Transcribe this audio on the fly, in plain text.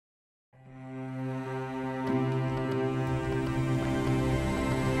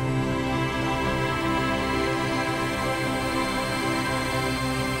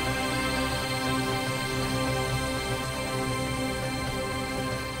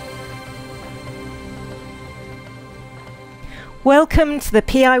Welcome to the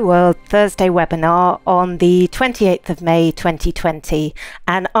PI World Thursday webinar on the 28th of May 2020,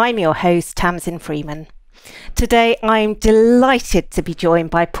 and I'm your host, Tamsin Freeman. Today I'm delighted to be joined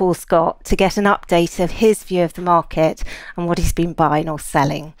by Paul Scott to get an update of his view of the market and what he's been buying or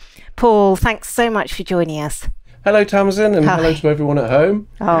selling. Paul, thanks so much for joining us. Hello Tamsin, and Hi. Hello to everyone at home.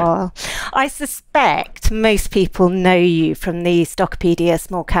 Oh, I suspect most people know you from the Stockopedia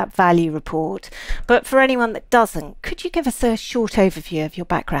Small Cap Value Report, but for anyone that doesn't, could you give us a short overview of your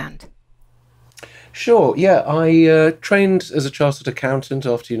background? Sure, yeah, I trained as a chartered accountant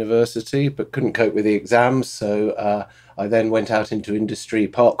after university, but couldn't cope with the exams, so I then went out into industry,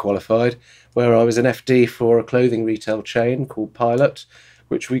 part qualified, where I was an FD for a clothing retail chain called Pilot,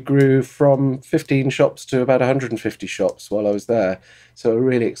 which we grew from 15 shops to about 150 shops while I was there. So a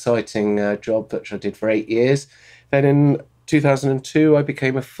really exciting job that I did for 8 years. Then in 2002, I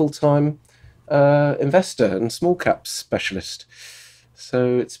became a full-time investor and small cap specialist.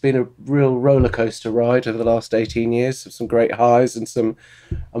 So it's been a real roller coaster ride over the last 18 years, some great highs and some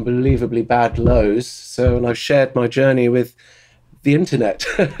unbelievably bad lows. So, and I've shared my journey with the internet.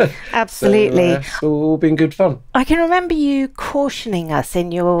 Absolutely. So, it's all been good fun. I can remember you cautioning us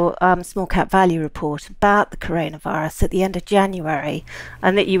in your small cap value report about the coronavirus at the end of January,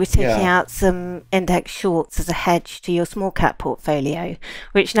 and that you were taking out some index shorts as a hedge to your small cap portfolio,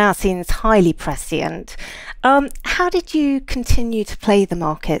 which now seems highly prescient. How did you continue to play the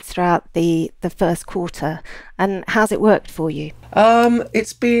markets throughout the first quarter, and how's it worked for you? Overall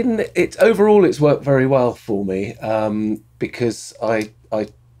it's worked very well for me, because I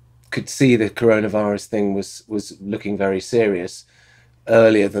could see the coronavirus thing was looking very serious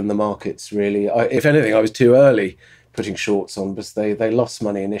earlier than the markets really. If anything, I was too early putting shorts on because they lost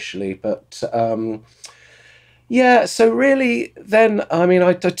money initially. But yeah, so really then, I mean,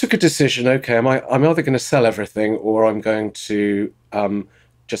 I took a decision, okay, I'm either going to sell everything or I'm going to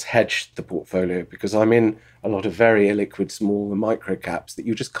just hedge the portfolio, because I'm in a lot of very illiquid small and micro caps that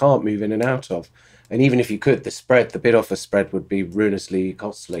you just can't move in and out of. And even if you could, the bid offer spread would be ruinously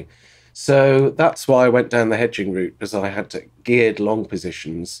costly. So that's why I went down the hedging route, because I had geared long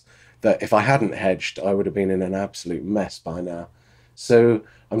positions that if I hadn't hedged, I would have been in an absolute mess by now. So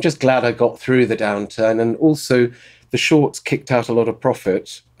I'm just glad I got through the downturn. And also the shorts kicked out a lot of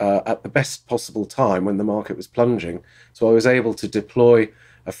profit at the best possible time when the market was plunging. So I was able to deploy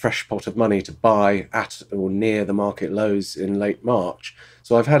a fresh pot of money to buy at or near the market lows in late March.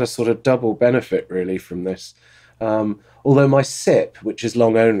 So I've had a sort of double benefit really from this. Although my SIP, which is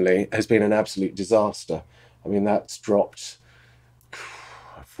long only, has been an absolute disaster. I mean, that's dropped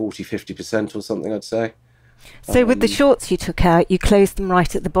 40–50% or something, I'd say. So with the shorts you took out, you closed them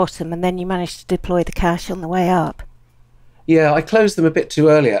right at the bottom and then you managed to deploy the cash on the way up. Yeah, I closed them a bit too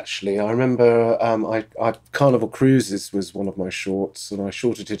early, actually. I remember Carnival Cruises was one of my shorts, and I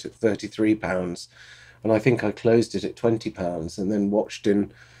shorted it at £33, and I think I closed it at £20, and then watched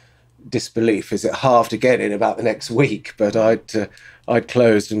in disbelief as it halved again in about the next week. But I'd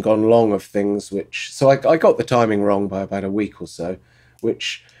closed and gone long of things, so I got the timing wrong by about a week or so,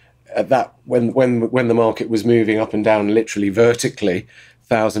 which at that when the market was moving up and down literally vertically,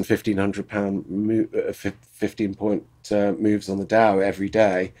 £1,500 15-point moves on the Dow every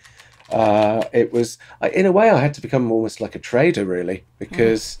day. It was, in a way, I had to become almost like a trader, really,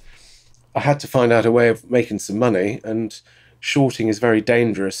 because I had to find out a way of making some money, and shorting is very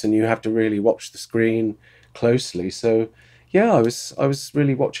dangerous, and you have to really watch the screen closely. So, yeah, I was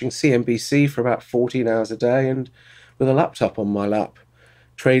really watching CNBC for about 14 hours a day, and with a laptop on my lap,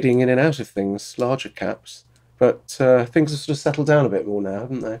 trading in and out of things, larger caps. But things have sort of settled down a bit more now,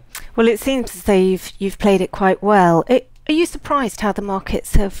 haven't they? Well, it seems as though you've played it quite well. Are you surprised how the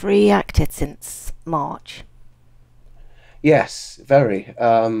markets have reacted since March? Yes, very.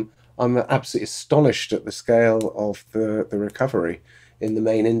 I'm absolutely astonished at the scale of the recovery in the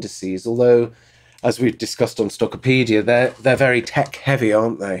main indices. Although, as we've discussed on Stockopedia, they're very tech heavy,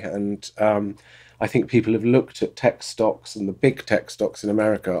 aren't they? And I think people have looked at tech stocks, and the big tech stocks in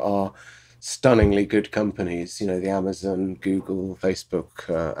America are stunningly good companies, you know, the Amazon, Google, Facebook,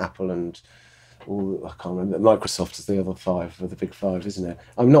 Apple, and I can't remember, Microsoft is the other five, or the big five, isn't it?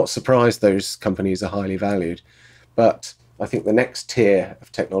 I'm not surprised those companies are highly valued, but I think the next tier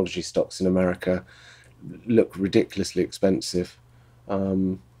of technology stocks in America look ridiculously expensive.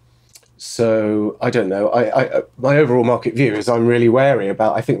 So I don't know. My overall market view is I'm really wary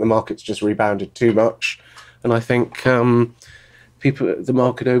about, I think the market's just rebounded too much, and I think the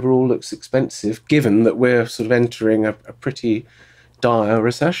market overall looks expensive, given that we're sort of entering a pretty dire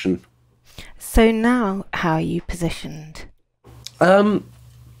recession. So now, how are you positioned?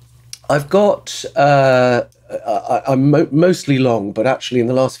 I've got, I'm mostly long, but actually in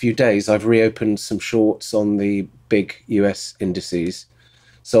the last few days, I've reopened some shorts on the big US indices.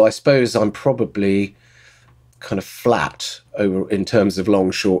 So I suppose I'm probably kind of flat over in terms of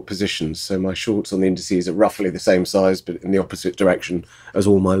long short positions. So my shorts on the indices are roughly the same size, but in the opposite direction as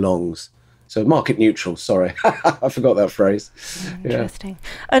all my longs. So market neutral, sorry. I forgot that phrase. Interesting.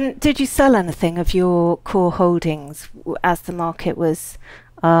 Yeah. And did you sell anything of your core holdings as the market was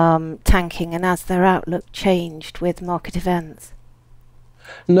tanking and as their outlook changed with market events?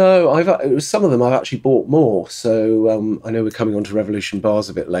 No, some of them I've actually bought more. So I know we're coming on to Revolution Bars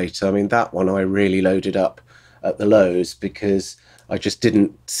a bit later. I mean, that one I really loaded up at the lows because I just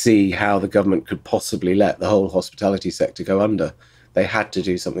didn't see how the government could possibly let the whole hospitality sector go under. They had to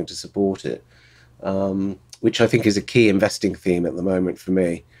do something to support it, which I think is a key investing theme at the moment for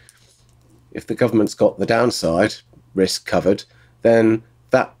me. If the government's got the downside risk covered, then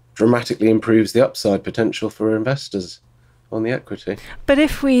that dramatically improves the upside potential for investors on the equity. But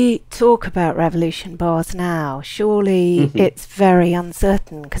if we talk about Revolution Bars now, surely it's very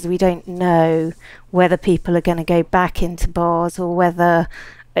uncertain because we don't know whether people are going to go back into bars or whether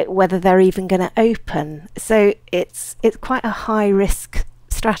they're even going to open. So it's quite a high risk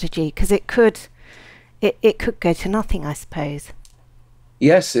strategy because it could go to nothing, I suppose.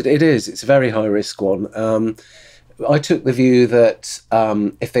 Yes, it is. It's a very high risk one. I took the view that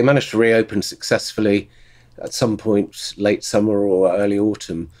if they manage to reopen successfully at some point late summer or early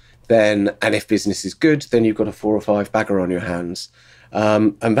autumn, then, and if business is good, then you've got a 4 or 5 bagger on your hands.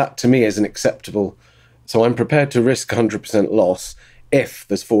 And that to me is an acceptable. So I'm prepared to risk 100% loss if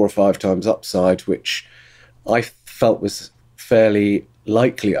there's 4 or 5 times upside, which I felt was fairly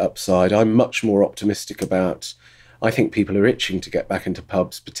likely upside. I'm much more optimistic about, I think people are itching to get back into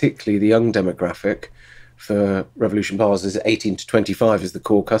pubs, particularly the young demographic for Revolution Bars is 18 to 25 is the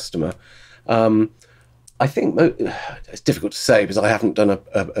core customer. I think it's difficult to say because I haven't done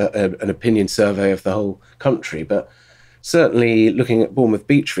an opinion survey of the whole country, but certainly looking at Bournemouth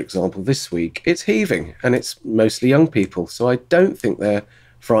Beach, for example, this week, it's heaving and it's mostly young people. So I don't think they're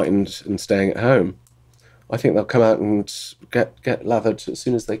frightened and staying at home. I think they'll come out and get lathered as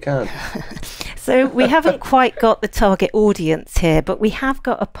soon as they can. So we haven't quite got the target audience here, but we have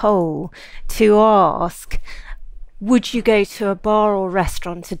got a poll to ask, would you go to a bar or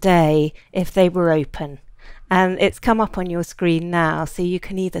restaurant today if they were open? And it's come up on your screen now, so you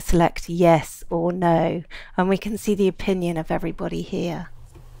can either select yes or no, and we can see the opinion of everybody here.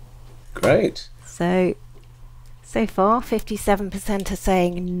 Great. So far, 57% are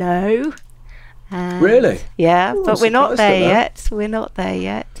saying no. Really? Yeah, but we're not there yet. We're not there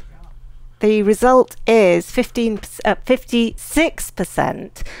yet. The result is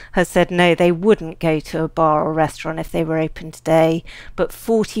 56% has said no, they wouldn't go to a bar or restaurant if they were open today, but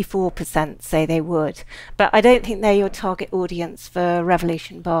 44% say they would. But I don't think they're your target audience for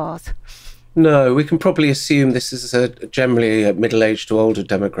Revolution Bars. No, we can probably assume this is generally a middle-aged to older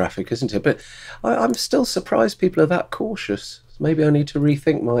demographic, isn't it? But I'm still surprised people are that cautious. Maybe I need to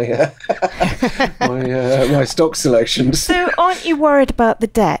rethink my my stock selections. So aren't you worried about the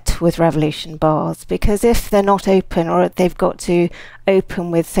debt with Revolution Bars? Because if they're not open or they've got to open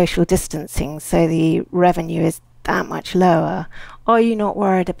with social distancing, so the revenue is that much lower, are you not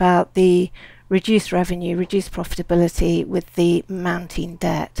worried about the reduced revenue, reduced profitability with the mounting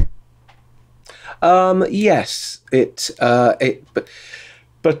debt? Yes,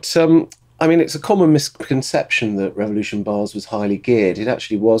 but I mean, it's a common misconception that Revolution Bars was highly geared. It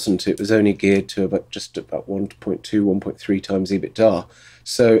actually wasn't. It was only geared to just about 1.2, 1.3 times EBITDA.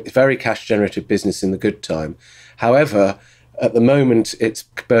 So it's very cash generative business in the good time. However, at the moment, it's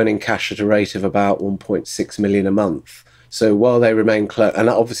burning cash at a rate of about 1.6 million a month. So while they remain closed, and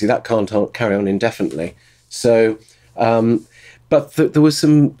obviously that can't carry on indefinitely. So, but there was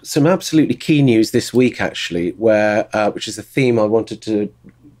some absolutely key news this week, actually, where which is a theme I wanted to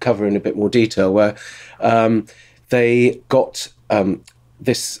cover in a bit more detail, where they got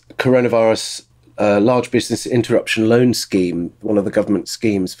this coronavirus large business interruption loan scheme, one of the government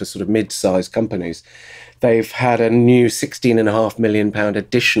schemes for sort of mid-sized companies. They've had a new £16.5 million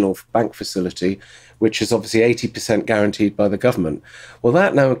additional bank facility, which is obviously 80% guaranteed by the government. Well,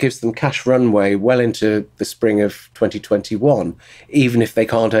 that now gives them cash runway well into the spring of 2021, even if they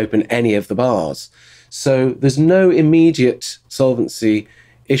can't open any of the bars. So there's no immediate solvency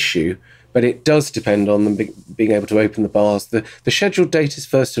issue, but it does depend on them being able to open the bars. The scheduled date is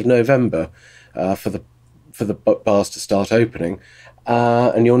 1st of November for the bars to start opening,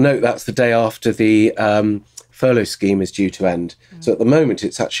 and you'll note that's the day after the furlough scheme is due to end. So at the moment,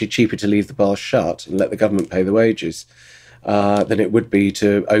 it's actually cheaper to leave the bars shut and let the government pay the wages. than it would be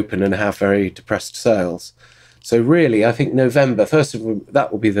to open and have very depressed sales. So really, I think November, first of all,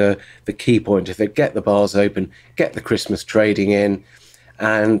 that will be the key point. If they get the bars open, get the Christmas trading in,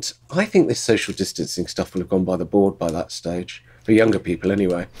 and I think this social distancing stuff will have gone by the board by that stage, for younger people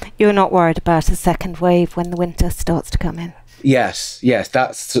anyway. You're not worried about a second wave when the winter starts to come in? Yes, you're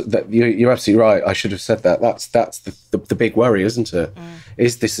absolutely right. I should have said that. That's the big worry, isn't it?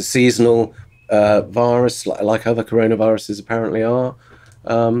 Is this a seasonal virus like other coronaviruses apparently are,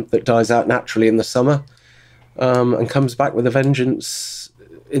 that dies out naturally in the summer and comes back with a vengeance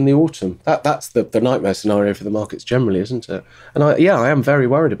in the autumn? That's the nightmare scenario for the markets generally, isn't it? And I am very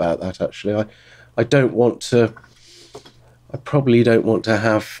worried about that, actually. I probably don't want to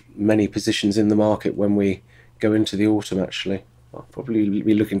have many positions in the market when we go into the autumn, actually. I'll probably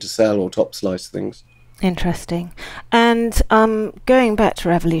be looking to sell or top slice things. Interesting. And going back to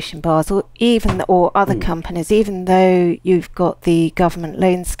Revolution Bars or other companies, even though you've got the government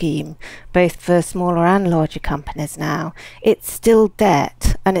loan scheme, both for smaller and larger companies now, it's still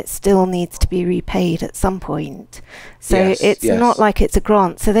debt and it still needs to be repaid at some point. So it's not like it's a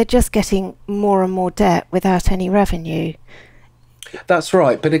grant. So they're just getting more and more debt without any revenue. That's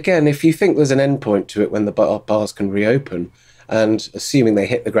right. But again, if you think there's an end point to it when the bars can reopen, and assuming they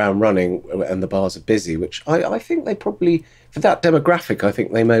hit the ground running and the bars are busy, which I think they probably, for that demographic, I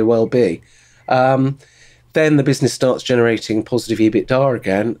think they may well be, then the business starts generating positive EBITDA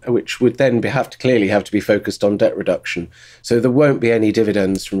again, which would then clearly have to be focused on debt reduction. So there won't be any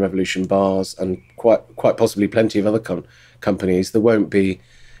dividends from Revolution Bars, and quite possibly plenty of other companies. There won't be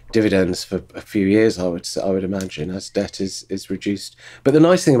dividends for a few years, I would imagine, as debt is reduced. But the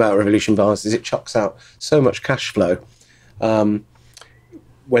nice thing about Revolution Bars is it chucks out so much cash flow.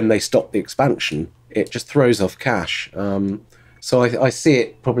 When they stop the expansion, it just throws off cash. So I see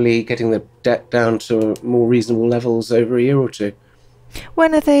it probably getting the debt down to more reasonable levels over a year or two.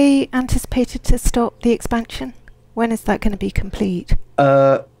 When are they anticipated to stop the expansion? When is that going to be complete?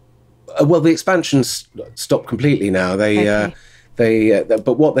 Well, the expansion's stopped completely now.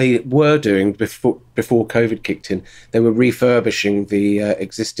 But what they were doing before COVID kicked in, they were refurbishing the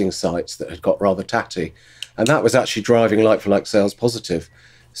existing sites that had got rather tatty. And that was actually driving like-for-like sales positive.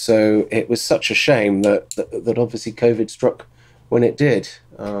 So it was such a shame that obviously COVID struck when it did.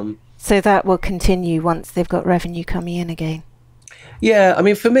 So that will continue once they've got revenue coming in again? Yeah, I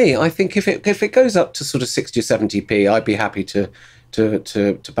mean, for me, I think if it goes up to sort of 60 or 70p, I'd be happy to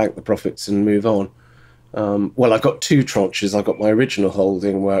bank the profits and move on. Well, I've got two tranches. I've got my original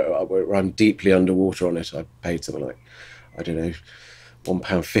holding where I'm deeply underwater on it. I paid something like, I don't know,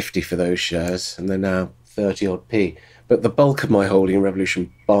 £1.50 for those shares, and they're now 30 odd p. But the bulk of my holding in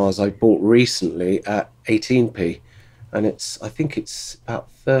Revolution Bars I bought recently at 18p, and I think it's about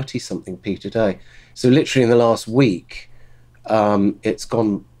 30 something p today. So literally in the last week, it's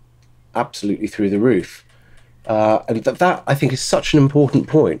gone absolutely through the roof. And that I think is such an important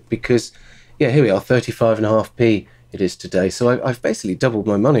point, because here we are, 35.5p it is today. So I've basically doubled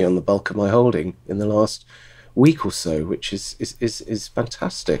my money on the bulk of my holding in the last week or so, which is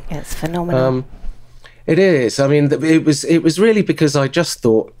fantastic. It's phenomenal. It is. I mean, it was really because I just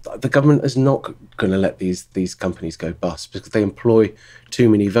thought the government is not going to let these companies go bust, because they employ too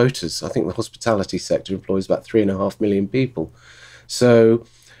many voters. I think the hospitality sector employs about 3.5 million people. So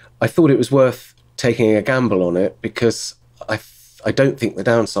I thought it was worth taking a gamble on it, because I don't think the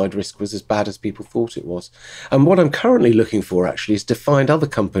downside risk was as bad as people thought it was. And what I'm currently looking for actually is to find other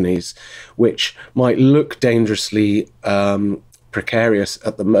companies which might look dangerously precarious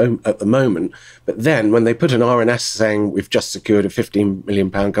at the moment, but then when they put an RNS saying we've just secured a £15 million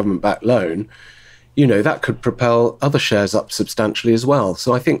government-backed loan, that could propel other shares up substantially as well.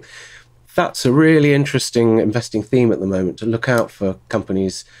 So I think that's a really interesting investing theme at the moment, to look out for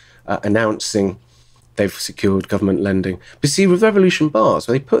companies announcing they've secured government lending. But see, with Revolution Bars,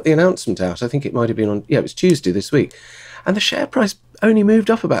 where they put the announcement out, I think it might have been it was Tuesday this week, and the share price only moved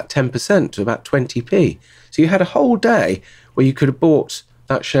up about 10% to about 20p. So you had a whole day where you could have bought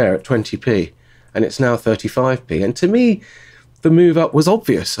that share at 20p, and it's now 35p. And to me, the move up was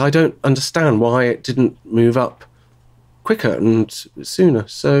obvious. I don't understand why it didn't move up quicker and sooner.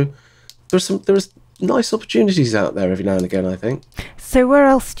 So there's nice opportunities out there every now and again, I think. So where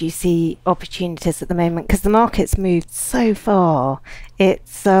else do you see opportunities at the moment? Because the market's moved so far.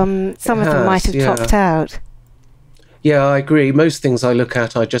 It's some of them might have topped out. Yeah, I agree. Most things I look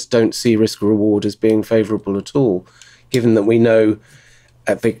at, I just don't see risk reward as being favourable at all, given that we know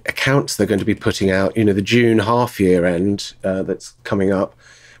at the accounts they're going to be putting out, the June half-year end that's coming up,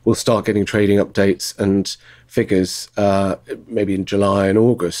 we'll start getting trading updates and figures maybe in July and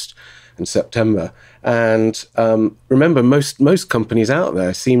August. in September. And remember, most companies out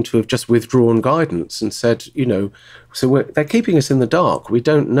there seem to have just withdrawn guidance and said, you know, so they're keeping us in the dark. We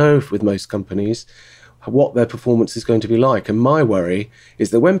don't know with most companies what their performance is going to be like. And my worry is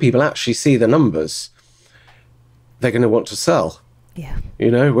that when people actually see the numbers, they're going to want to sell. Yeah.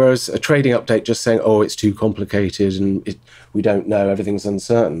 You know, whereas a trading update just saying, oh, it's too complicated and we don't know, everything's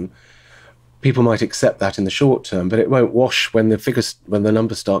uncertain. People might accept that in the short term, but it won't wash when the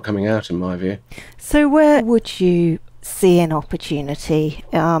numbers start coming out, in my view. So where would you see an opportunity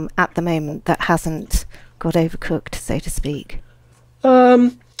at the moment that hasn't got overcooked, so to speak?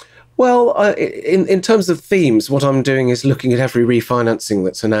 Well, in terms of themes, what I'm doing is looking at every refinancing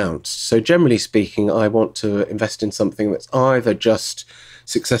that's announced. So generally speaking, I want to invest in something that's either just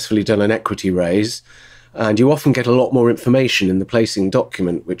successfully done an equity raise, and you often get a lot more information in the placing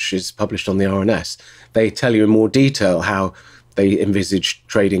document, which is published on the RNS. They tell you in more detail how they envisage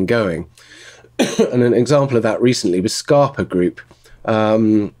trading going. And an example of that recently was Scapa Group,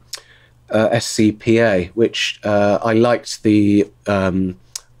 SCPA, which I liked the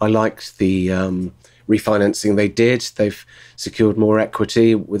refinancing they did. They've secured more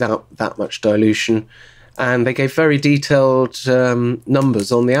equity without that much dilution, and they gave very detailed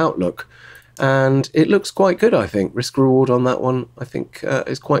numbers on the outlook, and it looks quite good. I think risk reward on that one, I think,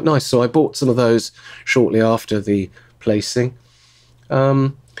 is quite nice. So I bought some of those shortly after the placing,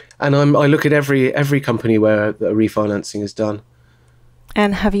 and I look at every company where the refinancing is done.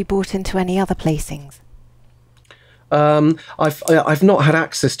 And have you bought into any other placings? I've not had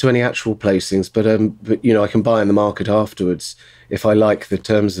access to any actual placings, but you know, I can buy in the market afterwards if I like the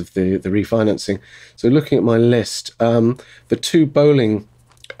terms of the refinancing. So looking at my list, the two bowling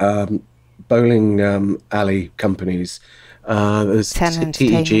alley companies, there's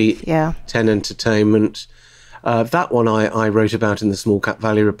TEG, yeah, 10 Entertainment. That one I wrote about in the small cap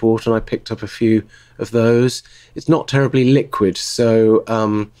value report, and I picked up a few of those. It's not terribly liquid, so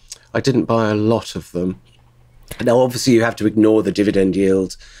I didn't buy a lot of them. Now, obviously, you have to ignore the dividend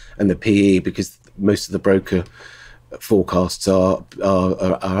yield and the PE because most of the broker forecasts are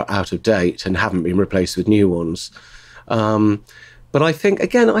out of date and haven't been replaced with new ones. But I think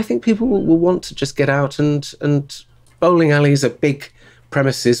people will want to just get out, and bowling alleys are big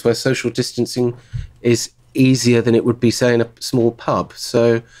premises where social distancing is easier than it would be, say, in a small pub.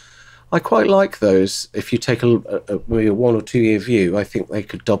 So I quite like those. If you take maybe a 1 or 2 year view, I think they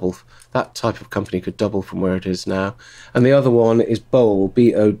could double. That type of company could double from where it is now. And the other one is Bowl,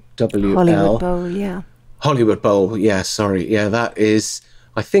 BOWL. Hollywood Bowl, yeah. Hollywood Bowl, yeah, sorry. Yeah, that is,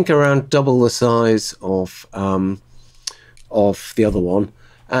 I think, around double the size of the other one.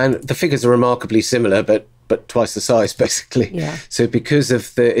 And the figures are remarkably similar, but twice the size, basically. Yeah. So because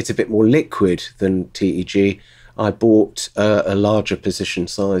of it's a bit more liquid than TEG, I bought a larger position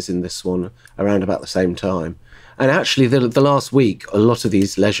size in this one around about the same time. And actually, the last week, a lot of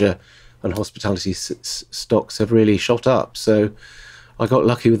these leisure and hospitality stocks have really shot up. So I got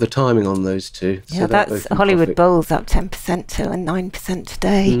lucky with the timing on those two. Yeah, so that's Hollywood Bowl's up 10% to and 9%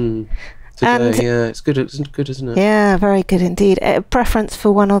 today. Today, and, yeah, it's good, isn't it? Yeah, very good indeed. A preference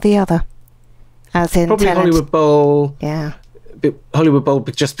for one or the other? As in probably Hollywood Bowl. Yeah. Hollywood Bowl,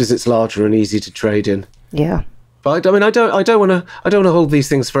 just because it's larger and easy to trade in. Yeah. But I mean, I don't want to hold these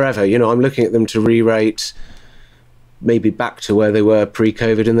things forever. You know, I'm looking at them to re-rate, maybe back to where they were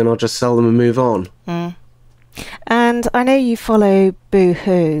pre-COVID, and then I'll just sell them and move on. And I know you follow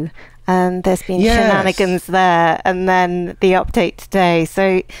BooHoo, and there's been shenanigans there, and then the update today.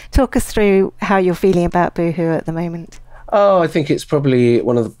 So talk us through how you're feeling about BooHoo at the moment. Oh, I think it's probably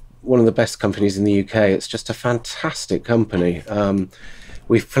one of the best companies in the UK. It's just a fantastic company.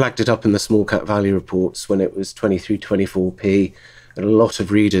 We flagged it up in the small cap value reports when it was 23, 24p, and a lot of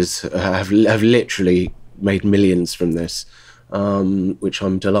readers have literally made millions from this, which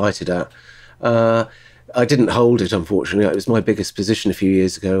I'm delighted at. I didn't hold it, unfortunately. It was my biggest position a few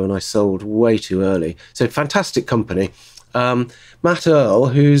years ago, and I sold way too early. So fantastic company. Matt Earl,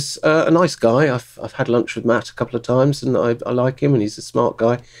 who's a nice guy. I've had lunch with Matt a couple of times, and I like him, and he's a smart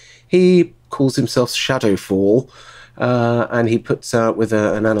guy. He calls himself Shadowfall, and he puts out with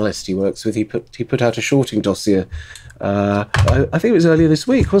an analyst he works with. He put out a shorting dossier. I think it was earlier this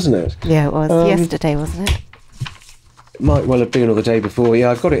week, wasn't it? Yeah, it was yesterday, wasn't it? It might well have been, or the day before.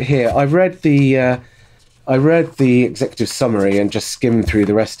 Yeah, I've got it here. I read the executive summary and just skimmed through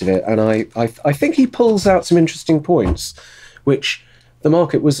the rest of it, and I think he pulls out some interesting points, which the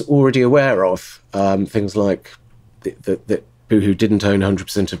market was already aware of. Things like that BooHoo didn't own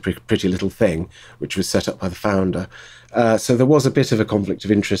 100% of Pretty Little Thing, which was set up by the founder. So there was a bit of a conflict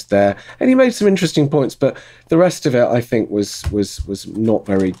of interest there, and he made some interesting points, but the rest of it, I think, was not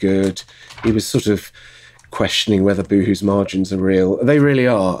very good. He was sort of questioning whether BooHoo's margins are real. They really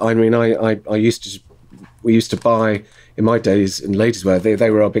are. I mean, we used to buy, in my days in ladies' wear, they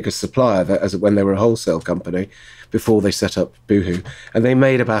were our biggest supplier when they were a wholesale company before they set up BooHoo, and they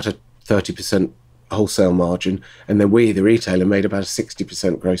made about a 30% wholesale margin, and then we, the retailer, made about a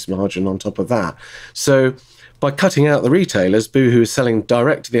 60% gross margin on top of that. So by cutting out the retailers, BooHoo is selling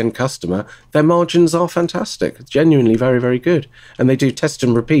direct to the end customer. Their margins are fantastic, genuinely very, very good. And they do test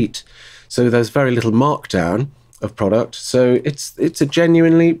and repeat. So there's very little markdown of product. So it's a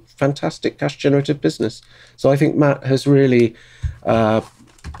genuinely fantastic cash generative business. So I think Matt has really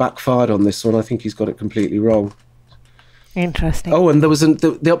backfired on this one. I think he's got it completely wrong. Interesting. Oh, and there was the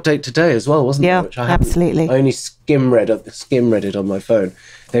update today as well, wasn't there? Which I absolutely. I only skim read it on my phone.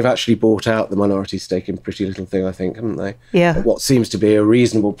 They've actually bought out the minority stake in Pretty Little Thing, I think, haven't they? Yeah. At what seems to be a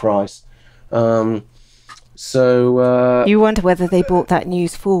reasonable price. So you wonder whether they brought that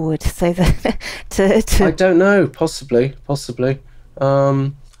news forward so that I don't know. Possibly.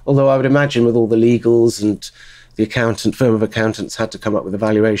 Although I would imagine with all the legals and the firm of accountants had to come up with a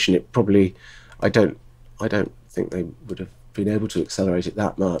valuation, it probably I don't think they would have been able to accelerate it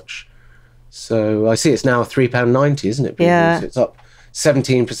that much. So I see it's now £3.90, isn't it? Yeah. So it's up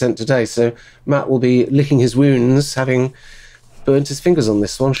 17% today. So Matt will be licking his wounds, having burnt his fingers on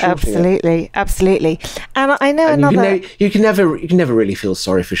this one. Absolutely. And I know another. You can never really feel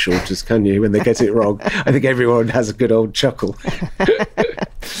sorry for shorters, can you? When they get it wrong, I think everyone has a good old chuckle.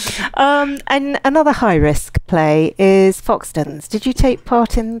 And another high risk play is Foxtons. Did you take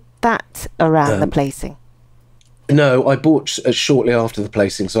part in that around the placing? No, I bought shortly after the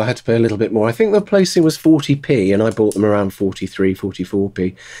placing, so I had to pay a little bit more. I think the placing was 40p, and I bought them around 43,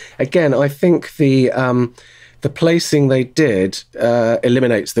 44p. Again, I think the placing they did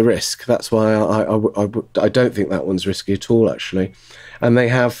eliminates the risk. That's why I don't think that one's risky at all, actually. And they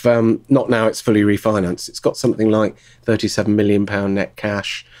have, not now it's fully refinanced. It's got something like £37 million net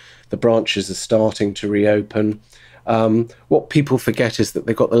cash. The branches are starting to reopen. What people forget is that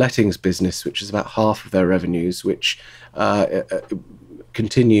they've got the lettings business, which is about half of their revenues, which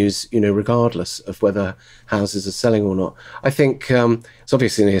continues, regardless of whether houses are selling or not. I think it's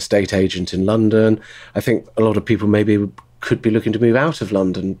obviously an estate agent in London. I think a lot of people maybe could be looking to move out of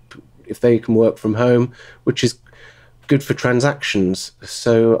London if they can work from home, which is good for transactions.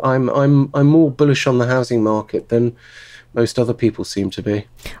 So I'm more bullish on the housing market than most other people seem to be.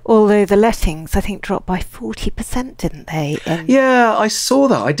 Although the lettings, I think, dropped by 40%, didn't they? Yeah, I saw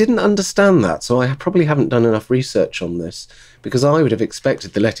that. I didn't understand that, so I probably haven't done enough research on this, because I would have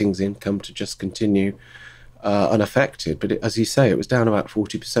expected the lettings income to just continue unaffected. But as you say, it was down about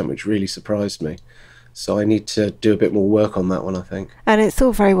 40%, which really surprised me. So I need to do a bit more work on that one, I think. And it's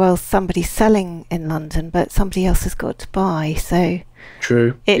all very well somebody selling in London, but somebody else has got to buy, so...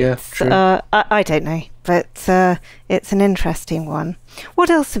 True. Yeah, true. I don't know, but it's an interesting one.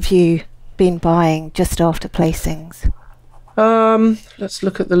 What else have you been buying just after placings? Let's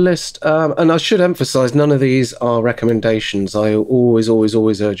look at the list. And I should emphasise, none of these are recommendations. I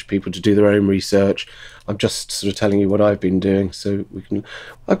always urge people to do their own research. I'm just sort of telling you what I've been doing, so we can.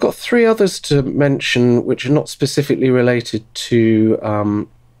 I've got three others to mention, which are not specifically related to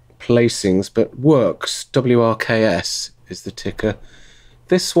placings, but works. WRKS is the ticker.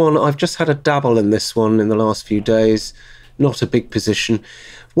 This one, I've just had a dabble in this one in the last few days. Not a big position.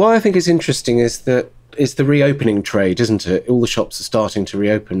 Why I think it's interesting is that it's the reopening trade, isn't it? All the shops are starting to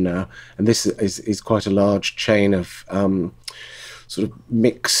reopen now, and this is quite a large chain of sort of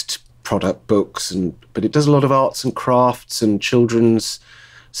mixed product books, but it does a lot of arts and crafts and children's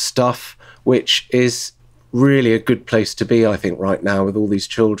stuff, which is really a good place to be, I think, right now, with all these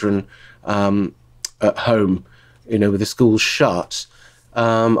children at home, with the schools shut.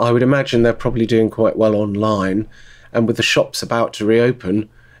 I would imagine they're probably doing quite well online, and with the shops about to reopen,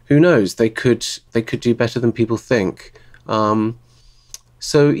 who knows? They could do better than people think.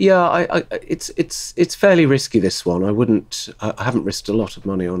 So yeah, it's fairly risky, this one. I haven't risked a lot of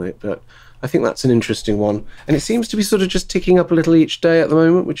money on it, but I think that's an interesting one, and it seems to be sort of just ticking up a little each day at the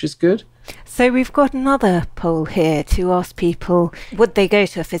moment, which is good. So we've got another poll here to ask people, would they go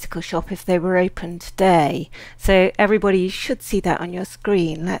to a physical shop if they were open today? So everybody should see that on your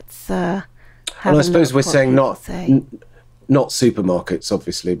screen. Let's have and I suppose we're saying not supermarkets,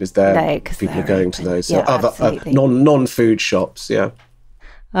 obviously, because people are going to those. So yeah, other non-food shops, yeah.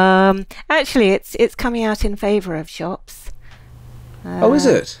 Actually, it's coming out in favour of shops. Oh, is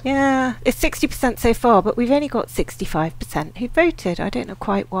it? Yeah, it's 60% so far, but we've only got 65% who voted. I don't know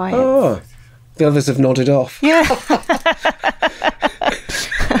quite why. Oh, the others have nodded off. Yeah.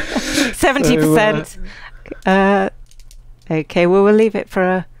 70%. Okay, well, we'll leave it for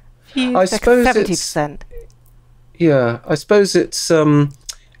a few seconds. 70%. Yeah, I suppose it's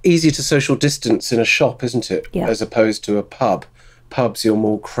easy to social distance in a shop, isn't it? Yeah. As opposed to a pub. Pubs, you're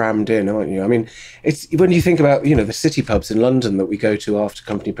more crammed in, aren't you? I mean, it's when you think about, you know, the city pubs in London that we go to after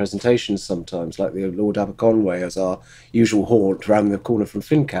company presentations sometimes, like the Lord Aberconway as our usual haunt around the corner from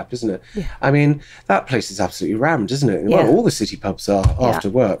FinCap, isn't it? Yeah. I mean, that place is absolutely rammed, isn't it? Yeah. Well, all the city pubs are after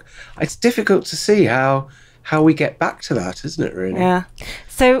work. It's difficult to see how we get back to that, isn't it, really? Yeah.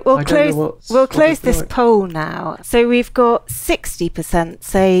 So we'll close this poll now. So we've got 60%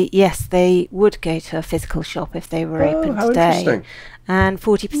 say yes, they would go to a physical shop if they were open today, and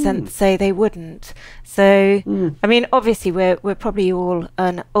 40% say they wouldn't. So I mean, obviously we're probably all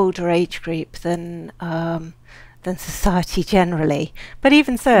an older age group than society generally, but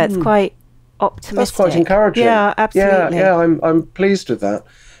even so, it's quite optimistic. That's quite encouraging. Yeah, absolutely. Yeah, I'm pleased with that.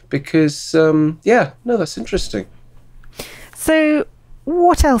 Because, that's interesting. So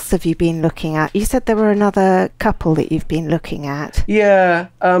what else have you been looking at? You said there were another couple that you've been looking at. Yeah.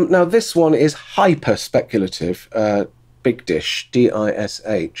 Now, this one is hyper speculative. Bigdish,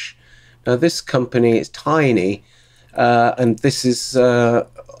 DISH. Now, this company is tiny. And this is,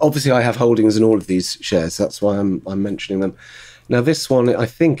 obviously, I have holdings in all of these shares. That's why I'm mentioning them. Now, this one, I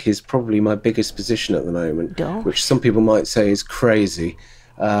think, is probably my biggest position at the moment, which some people might say is crazy.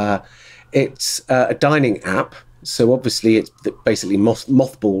 It's a dining app, so obviously it's basically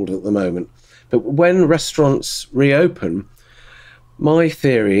mothballed at the moment. But when restaurants reopen, my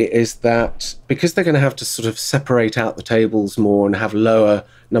theory is that because they're going to have to sort of separate out the tables more and have lower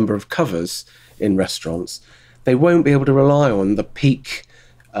number of covers in restaurants, they won't be able to rely on the peak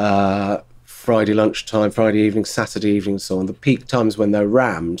Friday lunchtime, Friday evening, Saturday evening, and so on, the peak times when they're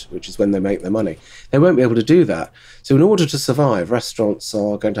rammed, which is when they make their money. They won't be able to do that. So in order to survive, restaurants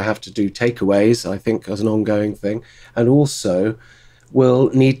are going to have to do takeaways, I think, as an ongoing thing, and also will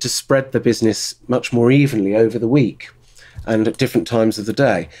need to spread the business much more evenly over the week and at different times of the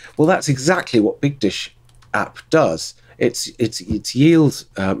day. Well, that's exactly what Bigdish app does. It's yield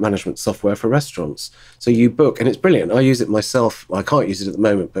management software for restaurants. So you book, and it's brilliant. I use it myself. I can't use it at the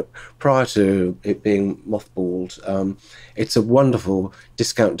moment, but prior to it being mothballed, it's a wonderful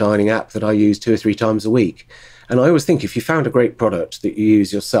discount dining app that I use 2 or 3 times a week. And I always think if you found a great product that you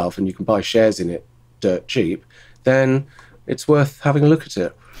use yourself and you can buy shares in it dirt cheap, then it's worth having a look at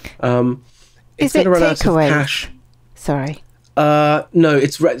it. Is it takeaway? Sorry. No,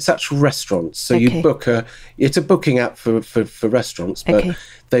 it's actual restaurants. So you book it's a booking app for restaurants, but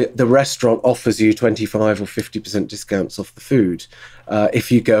the restaurant offers you 25 or 50% discounts off the food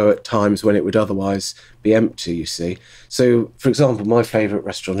if you go at times when it would otherwise be empty, you see. So, for example, my favourite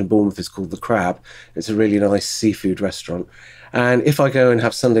restaurant in Bournemouth is called The Crab. It's a really nice seafood restaurant. And if I go and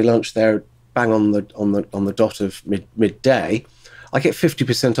have Sunday lunch there, bang on the dot of midday, I get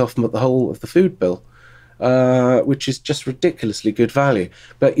 50% off the whole of the food bill. Which is just ridiculously good value.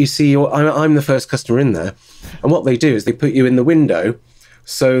 But you see, I'm the first customer in there, and what they do is they put you in the window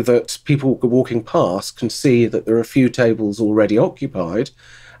so that people walking past can see that there are a few tables already occupied,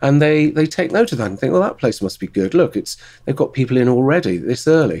 and they take note of that and think, well, that place must be good. Look, they've got people in already this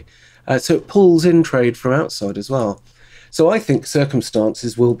early. So it pulls in trade from outside as well. So I think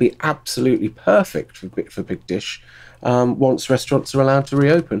circumstances will be absolutely perfect for Bigdish once restaurants are allowed to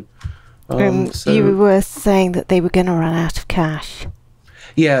reopen. So you were saying that they were going to run out of cash.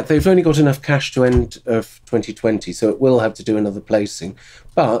 Yeah, they've only got enough cash to end of 2020, so it will have to do another placing.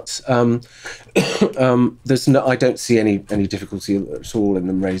 But I don't see any difficulty at all in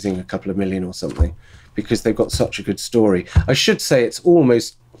them raising a couple of million or something, because they've got such a good story. I should say it's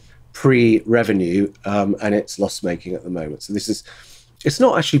almost pre-revenue, and it's loss-making at the moment. So it's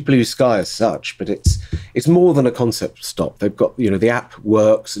not actually blue sky as such, but it's more than a concept stop. They've got, the app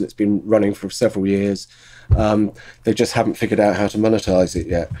works and it's been running for several years. They just haven't figured out how to monetize it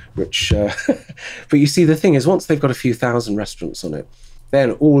yet, which, but you see, the thing is, once they've got a few thousand restaurants on it,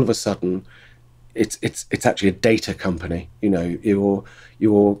 then all of a sudden it's actually a data company. They're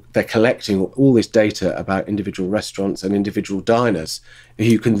collecting all this data about individual restaurants and individual diners who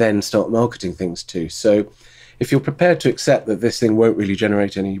you can then start marketing things to. So if you're prepared to accept that this thing won't really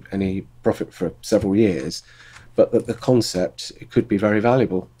generate any profit for several years, but that the concept, it could be very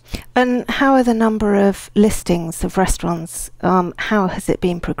valuable. And how are the number of listings of restaurants, how has it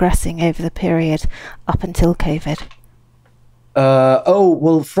been progressing over the period up until COVID?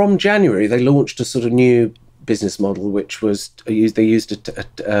 Well, from January, they launched a sort of new business model, which was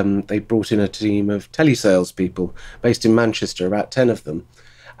they brought in a team of telesales people based in Manchester, about 10 of them.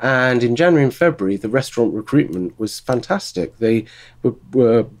 And in January and February, the restaurant recruitment was fantastic. They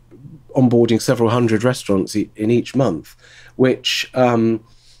were onboarding several hundred restaurants in each month, which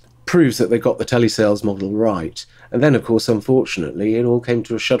proves that they got the telesales model right. And then, of course, unfortunately, it all came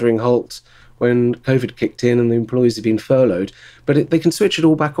to a shuddering halt when COVID kicked in and the employees had been furloughed. But they can switch it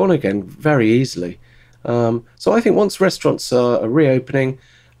all back on again very easily. So I think once restaurants are reopening,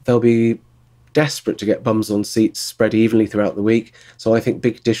 they'll be desperate to get bums on seats spread evenly throughout the week. So I think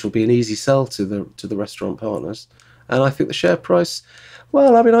Bigdish will be an easy sell to the restaurant partners. And I think the share price,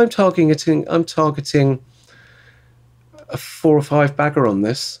 well, I mean, I'm targeting a 4 or 5 bagger on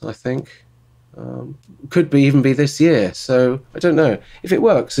this, I think. Could even be this year. So I don't know. If it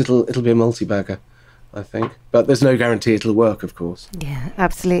works, it'll be a multi-bagger, I think. But there's no guarantee it'll work, of course. Yeah,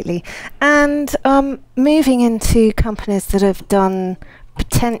 absolutely. And moving into companies that have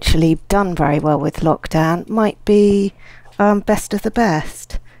potentially done very well with lockdown might be best of the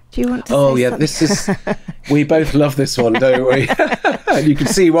best. Do you want to say something? This is... We both love this one, don't we? And you can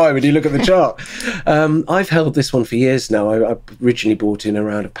see why when you look at the chart. I've held this one for years now. I originally bought in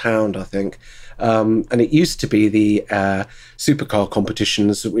around £1, I think. And it used to be the supercar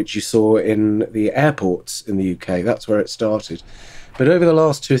competitions, which you saw in the airports in the UK. That's where it started. But over the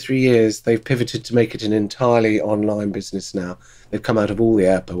last 2 or 3 years, they've pivoted to make it an entirely online business now. They've come out of all the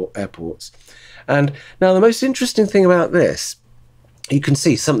airports. And now the most interesting thing about this, you can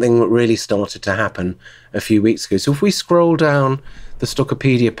see something really started to happen a few weeks ago. So if we scroll down the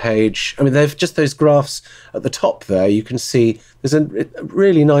Stockopedia page, I mean, they've just those graphs at the top there, you can see there's a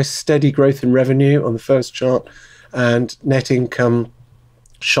really nice steady growth in revenue on the first chart, and net income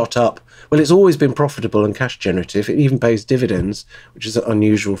shot up. Well, it's always been profitable and cash generative. It even pays dividends, which is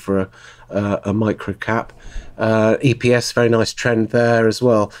unusual for a micro cap. EPS, very nice trend there as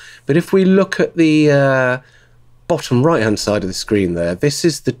well. But if we look at the bottom right-hand side of the screen there, this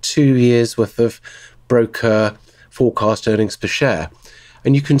is the 2 years worth of broker forecast earnings per share.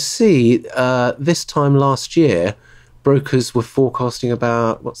 And you can see this time last year, brokers were forecasting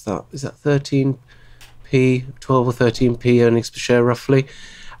about, what's that? Is that 13p, 12 or 13p earnings per share roughly?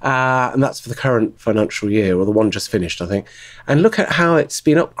 And that's for the current financial year, or the one just finished, I think. And look at how it's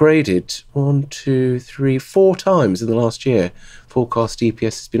been upgraded 1, 2, 3, 4 times in the last year. Forecast EPS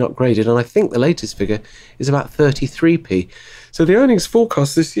has been upgraded, and I think the latest figure is about 33p. So the earnings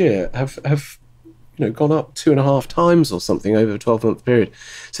forecast this year have gone up 2.5 times or something over a 12-month period.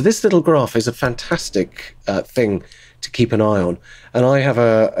 So this little graph is a fantastic thing to keep an eye on. And I have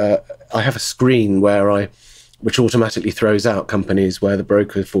a screen which automatically throws out companies where the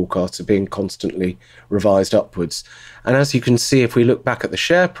broker forecasts are being constantly revised upwards. And as you can see, if we look back at the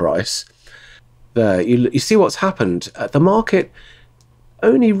share price, there you see what's happened. The market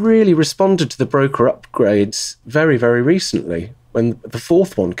only really responded to the broker upgrades very, very recently, when the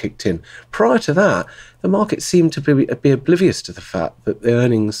 4th one kicked in. Prior to that, the market seemed to be oblivious to the fact that the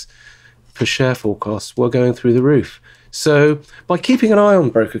earnings per share forecasts were going through the roof. So by keeping an eye on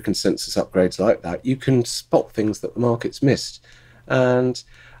broker consensus upgrades like that, you can spot things that the market's missed. And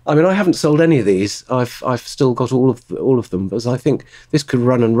I mean, I haven't sold any of these. I've still got all of them, because I think this could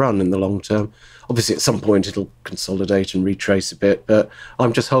run and run in the long term. Obviously, at some point it'll consolidate and retrace a bit, but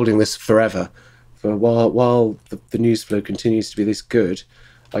I'm just holding this forever. For while the news flow continues to be this good,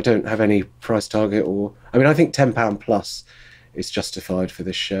 I don't have any price target, I mean, I think £10 plus is justified for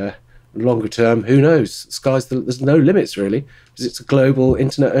this share. Longer term, who knows? There's no limits really, because it's a global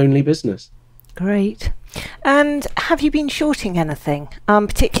internet-only business. Great. And have you been shorting anything,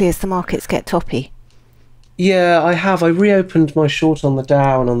 particularly as the markets get toppy? Yeah, I have. I reopened my short on the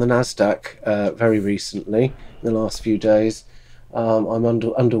Dow and on the Nasdaq very recently, in the last few days. I'm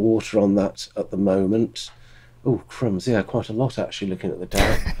underwater on that at the moment. Oh, crumbs. Yeah, quite a lot actually, looking at the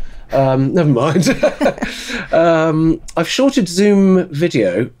Dow. Never mind. I've shorted Zoom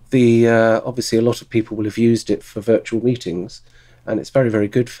video. Obviously, a lot of people will have used it for virtual meetings, and it's very, very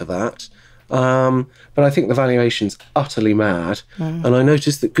good for that. But I think the valuation's utterly mad. And I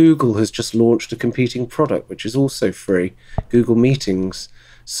noticed that Google has just launched a competing product, which is also free, Google Meetings.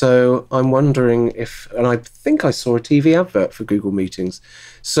 So I'm wondering and I think I saw a TV advert for Google Meetings.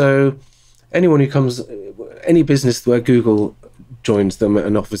 So any business where Google joins them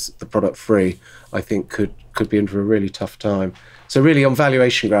and offers the product free, I think could be in for a really tough time. So really, on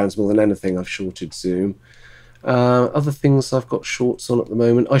valuation grounds more than anything, I've shorted Zoom. Other things I've got shorts on at the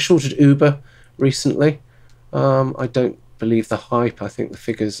moment. I shorted Uber recently. I don't believe the hype. I think the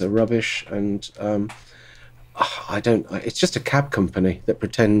figures are rubbish, and It's just a cab company that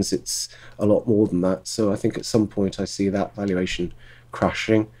pretends it's a lot more than that. So I think at some point I see that valuation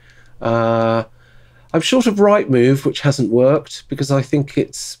crashing. I'm short of Rightmove, which hasn't worked because I think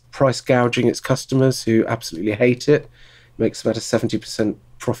it's price gouging its customers who absolutely hate it. It makes about a 70%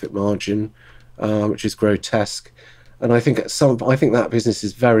 profit margin, which is grotesque. And I think that business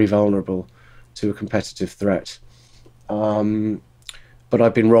is very vulnerable to a competitive threat. But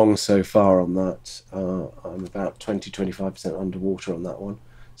I've been wrong so far on that. I'm about 20-25% underwater on that one.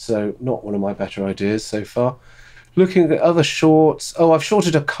 So not one of my better ideas so far. Looking at other shorts. Oh, I've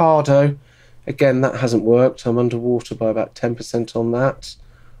shorted Ocado. Again, that hasn't worked. I'm underwater by about 10% on that.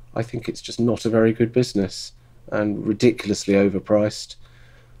 I think it's just not a very good business and ridiculously overpriced.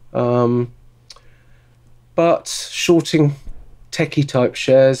 But shorting techie type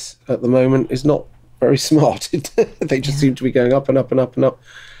shares at the moment is not very smart. They just seem to be going up and up and up and up.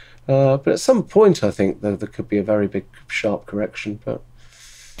 But at some point, I think there could be a very big, sharp correction. But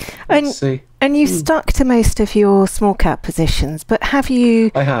let's see. And you've stuck to most of your small cap positions, but have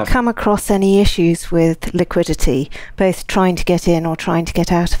you come across any issues with liquidity, both trying to get in or trying to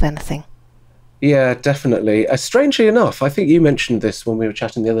get out of anything? Yeah, definitely. Strangely enough, I think you mentioned this when we were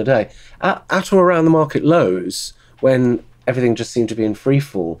chatting the other day, at or around the market lows, when everything just seemed to be in free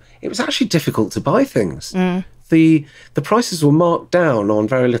fall, it was actually difficult to buy things. The prices were marked down on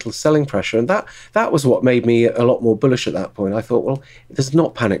very little selling pressure, and that was what made me a lot more bullish at that point. I thought, well, there's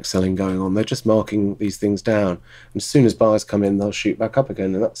not panic selling going on. They're just marking these things down. And as soon as buyers come in, they'll shoot back up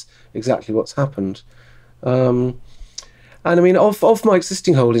again, and that's exactly what's happened. And I mean, of my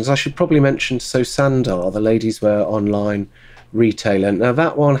existing holdings, I should probably mention Sosandar, the ladies' wear online retailer. Now,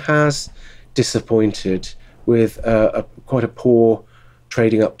 that one has disappointed with quite a poor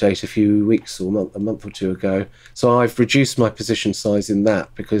trading update a few weeks or a month or two ago. So I've reduced my position size in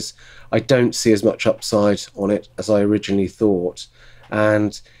that because I don't see as much upside on it as I originally thought.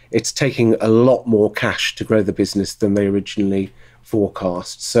 And it's taking a lot more cash to grow the business than they originally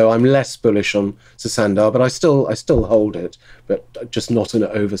forecast. So I'm less bullish on Sosandar, but I still hold it, but just not in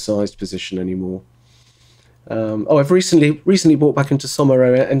an oversized position anymore. I've recently bought back into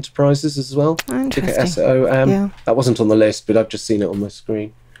Somero Enterprises as well. Ticker SOM. Yeah. That wasn't on the list, but I've just seen it on my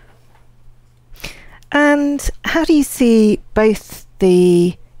screen. And how do you see both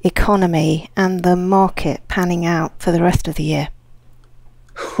the economy and the market panning out for the rest of the year?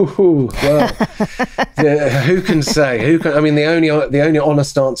 Well, who can say? I mean, the only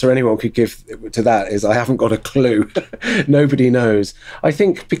honest answer anyone could give to that is I haven't got a clue. Nobody knows. I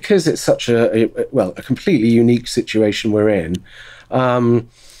think because it's such a completely unique situation we're in, I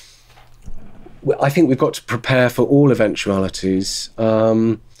think we've got to prepare for all eventualities.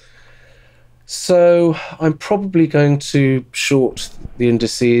 So I'm probably going to short the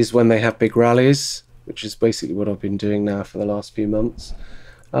indices when they have big rallies, which is basically what I've been doing now for the last few months.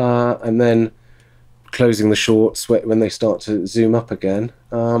 And then closing the shorts when they start to zoom up again.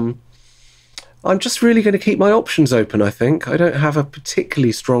 I'm just really going to keep my options open, I think. I don't have a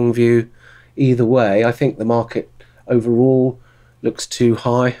particularly strong view either way. I think the market overall looks too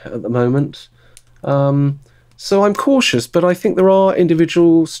high at the moment. So I'm cautious, but I think there are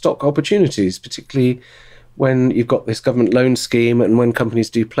individual stock opportunities, particularly when you've got this government loan scheme and when companies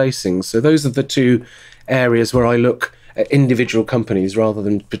do placings. So those are the two areas where I look at individual companies rather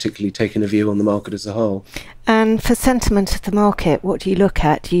than particularly taking a view on the market as a whole. And for sentiment of the market, what do you look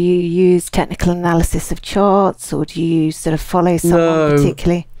at? Do you use technical analysis of charts, or do you sort of follow someone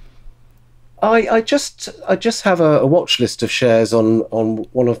particularly? I just have a watch list of shares on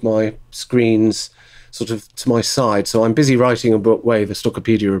one of my screens, sort of to my side. So I'm busy writing away the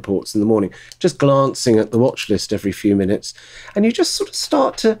Stockopedia reports in the morning, just glancing at the watch list every few minutes, and you just sort of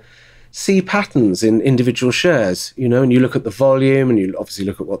start to see patterns in individual shares, and you look at the volume and you obviously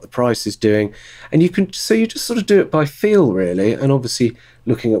look at what the price is doing, and you just sort of do it by feel, really, and obviously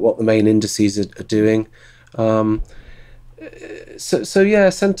looking at what the main indices are doing. So yeah,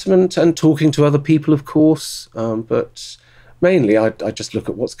 sentiment and talking to other people, of course, but mainly I just look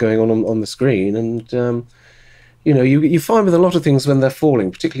at what's going on the screen, and you find with a lot of things when they're falling,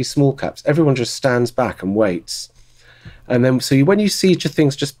 particularly small caps, everyone just stands back and waits. And then, when you see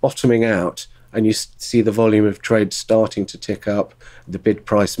things just bottoming out and you see the volume of trade starting to tick up, the bid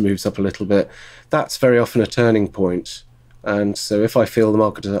price moves up a little bit, that's very often a turning point. And so if I feel the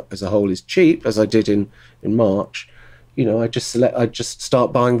market as a whole is cheap, as I did in March, I just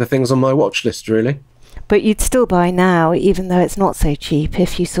start buying the things on my watch list, really. But you'd still buy now, even though it's not so cheap,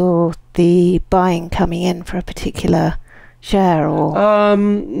 if you saw the buying coming in for a particular share, or?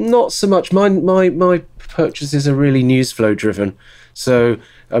 Not so much. My purchases are really news flow driven. So,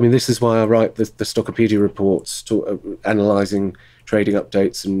 I mean, this is why I write the Stockopedia reports, analysing trading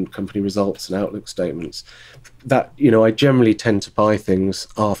updates and company results and outlook statements. That, you know, I generally tend to buy things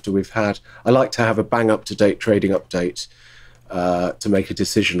after we've had. I like to have a bang up-to-date trading update to make a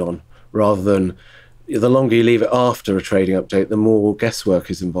decision on, rather than the longer you leave it after a trading update, the more guesswork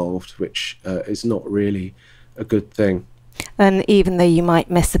is involved, which is not really a good thing. And even though you might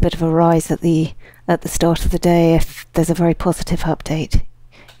miss a bit of a rise at the start of the day, if there's a very positive update,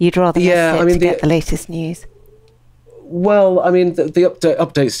 you'd rather miss it to get the latest news. Well, I mean, the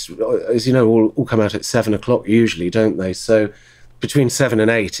updates, as you know, all come out at 7 o'clock usually, don't they? So between 7 and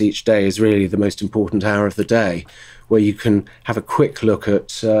 8 each day is really the most important hour of the day, where you can have a quick look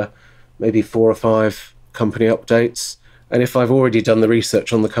at maybe 4 or 5 company updates. And if I've already done the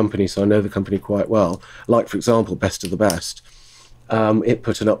research on the company, so I know the company quite well, like, for example, Best of the Best, it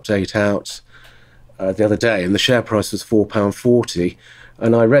put an update out the other day, and the share price was £4.40.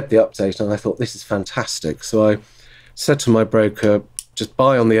 And I read the update and I thought, this is fantastic. So I said to my broker, just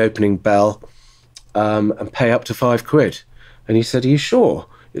buy on the opening bell and pay up to £5. And he said, are you sure?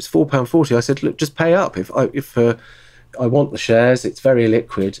 It's £4.40. I said, look, just pay up. If I want the shares, it's very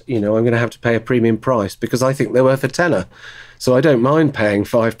liquid, you know, I'm going to have to pay a premium price because I think they're worth a tenner. So I don't mind paying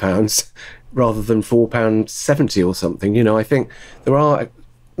 £5 rather than £4.70 or something. You know, I think there are,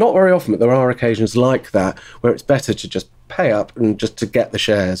 not very often, but there are occasions like that where it's better to just pay up and just to get the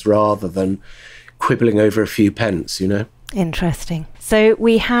shares rather than quibbling over a few pence, you know. Interesting. So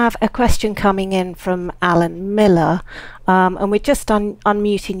we have a question coming in from Alan Miller, and we're just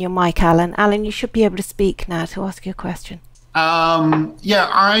unmuting your mic, Alan. Alan, you should be able to speak now to ask your question. Yeah,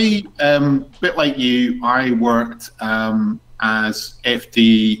 I, bit like you, I worked as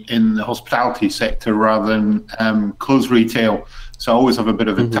FD in the hospitality sector rather than clothes retail. So I always have a bit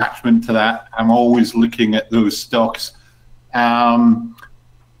of attachment to that. I'm always looking at those stocks.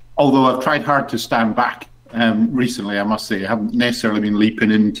 Although I've tried hard to stand back recently, I must say. I haven't necessarily been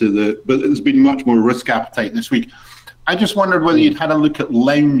leaping into but there's been much more risk appetite this week. I just wondered whether you'd had a look at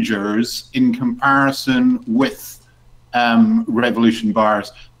loungers in comparison with Revolution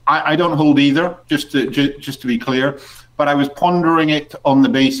bars. I don't hold either, just to be clear, but I was pondering it on the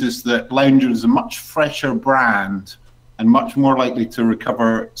basis that loungers is a much fresher brand and much more likely to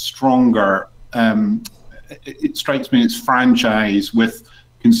recover stronger. It strikes me its franchise with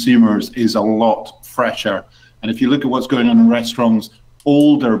consumers is a lot fresher. And if you look at what's going on in restaurants,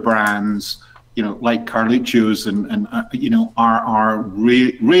 older brands, you know, like Carluccio's and you know, are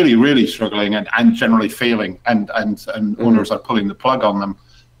really struggling and generally failing, and owners are pulling the plug on them.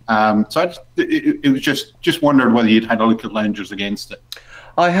 So it was just wondered whether you'd had a look at loungers against it.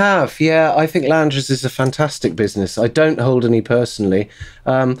 I have, yeah. I think loungers is a fantastic business. I don't hold any personally.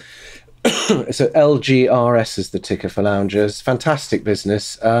 So LGRS is the ticker for loungers. Fantastic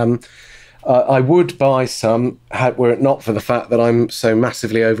business. I would buy some were it not for the fact that I'm so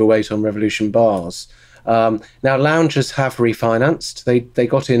massively overweight on Revolution bars. Now, loungers have refinanced. They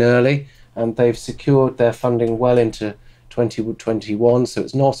got in early and they've secured their funding well into 2021, so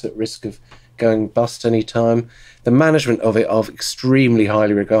it's not at risk of going bust any time. The management of it are extremely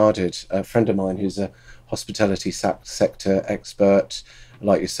highly regarded. A friend of mine who's a hospitality sector expert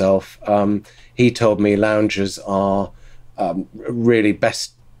like yourself, he told me loungers are really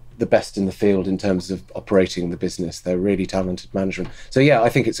the best in the field in terms of operating the business. They're really talented management. So yeah, I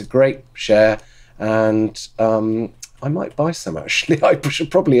think it's a great share, and I might buy some actually. I should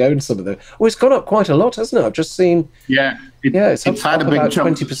probably own some of them. Oh, it's gone up quite a lot, hasn't it? I've just seen. Yeah, it's had a big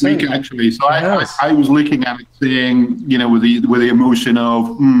jump this week actually. So I was looking at it saying, you know, with the emotion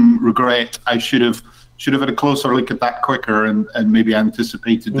of regret, I should have had a closer look at that quicker and maybe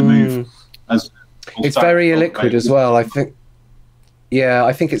anticipated the move. It's very illiquid as well, I think. Yeah,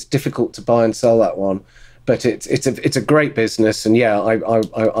 I think it's difficult to buy and sell that one, but it's a great business, and yeah,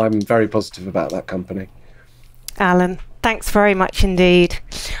 I'm very positive about that company. Alan, thanks very much indeed.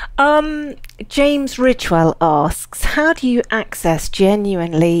 James Ridgewell asks, how do you access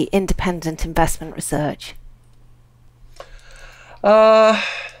genuinely independent investment research? Well,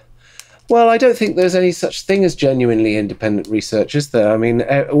 I don't think there's any such thing as genuinely independent research, is there? I mean,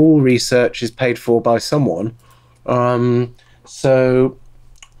 all research is paid for by someone. So,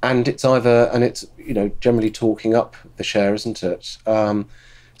 and it's you know, generally talking up the share, isn't it?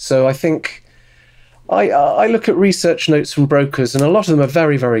 So I think I look at research notes from brokers, and a lot of them are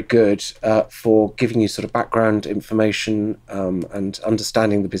very, very good for giving you sort of background information and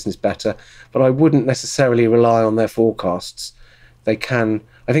understanding the business better. But I wouldn't necessarily rely on their forecasts. They can,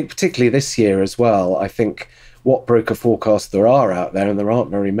 I think, particularly this year as well, I think what broker forecasts there are out there, and there aren't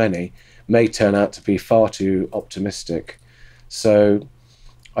very many, may turn out to be far too optimistic. So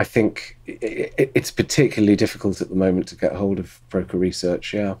I think it's particularly difficult at the moment to get hold of broker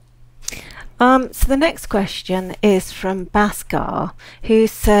research. Yeah. So the next question is from Bhaskar, who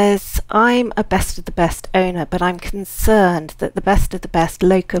says, I'm a best of the best owner, but I'm concerned that the best of the best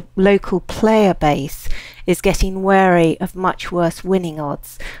local player base is getting wary of much worse winning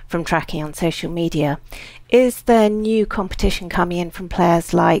odds from tracking on social media. Is there new competition coming in from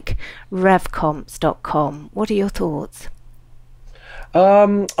players like revcomps.com? What are your thoughts?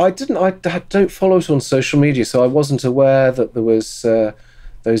 I don't follow it on social media, so I wasn't aware that there was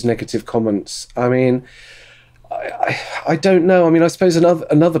those negative comments. I mean, I don't know. I mean, I suppose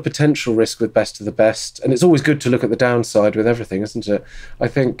another potential risk with best of the best, and it's always good to look at the downside with everything, isn't it? I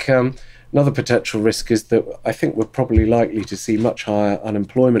think another potential risk is that I think we're probably likely to see much higher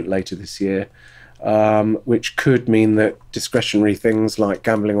unemployment later this year, which could mean that discretionary things like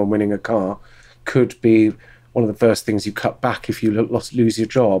gambling on winning a car could be one of the first things you cut back if you lose your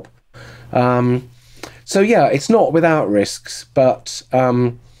job. So yeah, it's not without risks, but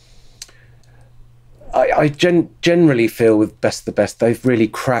I generally feel with best of the best, they've really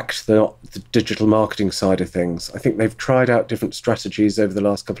cracked the digital marketing side of things. I think they've tried out different strategies over the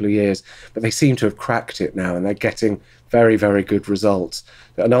last couple of years, but they seem to have cracked it now, and they're getting very, very good results.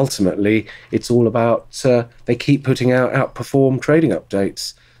 And ultimately, it's all about they keep putting out outperform trading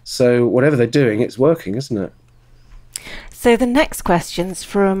updates. So whatever they're doing, it's working, isn't it? So the next question's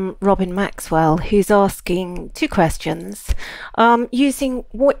from Robin Maxwell, who's asking two questions. Using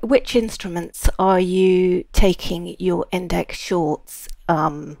which instruments are you taking your index shorts?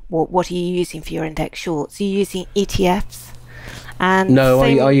 What are you using for your index shorts? Are you using ETFs? And no,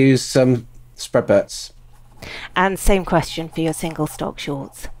 I use spread bets. And same question for your single stock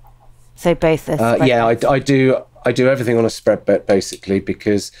shorts. So both are yeah, I do everything on a spread bet basically,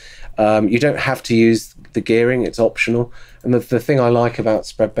 because you don't have to use the gearing, it's optional. And the thing I like about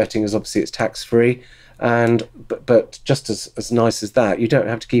spread betting is obviously it's tax-free, and but just as nice as that, you don't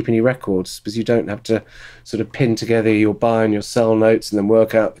have to keep any records, because you don't have to sort of pin together your buy and your sell notes and then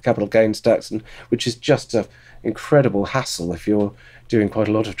work out the capital gains tax, and which is just an incredible hassle if you're doing quite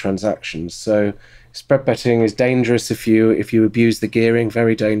a lot of transactions. So spread betting is dangerous if you abuse the gearing,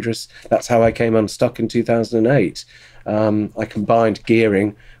 very dangerous. That's how I came unstuck in 2008. I combined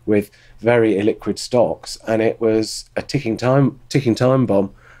gearing with very illiquid stocks, and it was a ticking time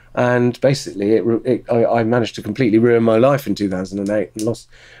bomb. And basically, I managed to completely ruin my life in 2008 and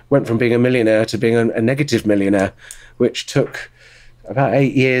went from being a millionaire to being a negative millionaire, which took about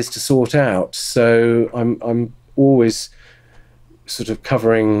 8 years to sort out. So I'm always sort of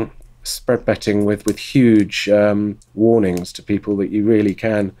covering spread betting with huge warnings to people that you really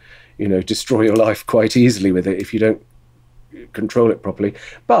can, destroy your life quite easily with it if you don't control it properly.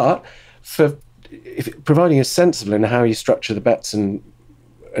 But providing is sensible in how you structure the bets and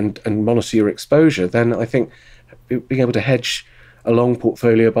monitor your exposure, then I think being able to hedge a long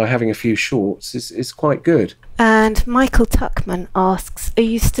portfolio by having a few shorts is quite good. And Michael Tuckman asks, are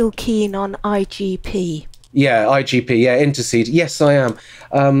you still keen on IGP? Yeah, IGP, yeah, Interseed. Yes, I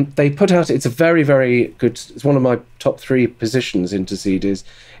am. They put out, it's a very, very good, it's one of my top 3 positions, Interseed is.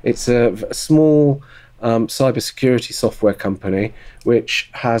 It's a small cybersecurity software company which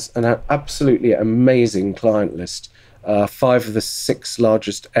has an absolutely amazing client list. 5 of the 6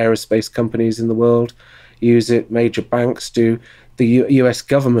 largest aerospace companies in the world use it. Major banks do. The US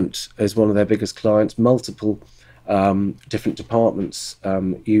government is one of their biggest clients. Multiple different departments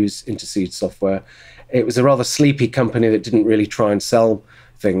use Interseed software. It was a rather sleepy company that didn't really try and sell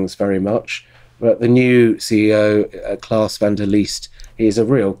things very much. But the new CEO, Klaas van der Leest, he is a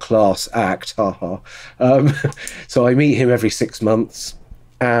real class act. So I meet him every 6 months,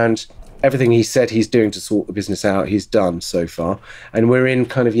 and everything he said he's doing to sort the business out, he's done so far. And we're in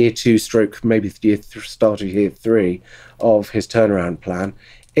kind of year 2 stroke, maybe start of year 3 of his turnaround plan.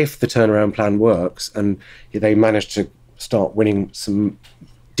 If the turnaround plan works and they manage to start winning some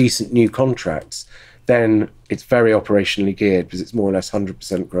decent new contracts, then it's very operationally geared, because it's more or less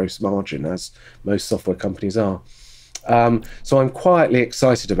 100% gross margin, as most software companies are. So I'm quietly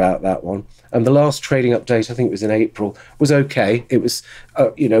excited about that one. And the last trading update, I think it was in April, was okay. It was,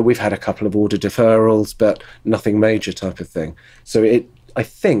 we've had a couple of order deferrals, but nothing major type of thing. So I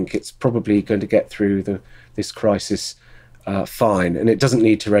think it's probably going to get through this crisis fine, and it doesn't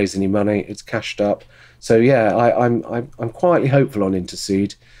need to raise any money. It's cashed up. So yeah, I'm quietly hopeful on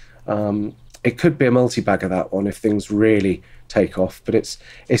Interseed. It could be a multi-bagger, that one, if things really take off, but it's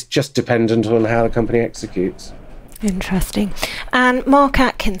just dependent on how the company executes. Interesting. And Mark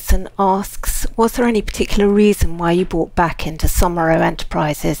Atkinson asks, was there any particular reason why you bought back into Somero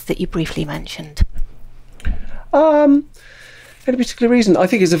Enterprises that you briefly mentioned? Any particular reason? I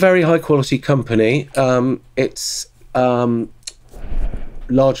think it's a very high quality company. It's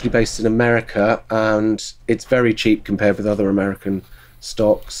largely based in America, and it's very cheap compared with other American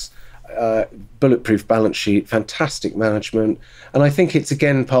stocks. Bulletproof balance sheet, fantastic management, and I think it's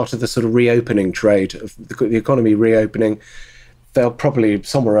again part of the sort of reopening trade of the economy reopening.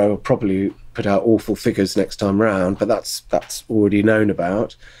 Somero will probably put out awful figures next time round, but that's already known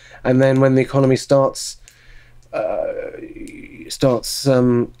about. And then when the economy starts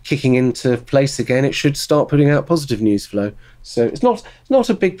kicking into place again, it should start putting out positive news flow. So it's not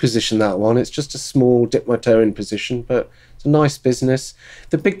a big position, that one. It's just a small dip my toe in position, but it's a nice business.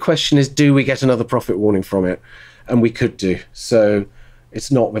 The big question is, do we get another profit warning from it? And we could do. So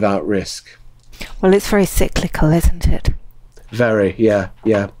it's not without risk. Well, it's very cyclical, isn't it? Very, yeah.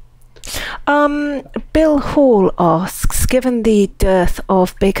 Bill Hall asks, given the dearth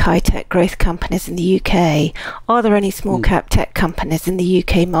of big high-tech growth companies in the UK, are there any small-cap tech companies in the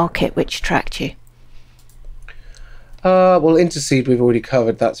UK market which attract you? Well, Interseed we've already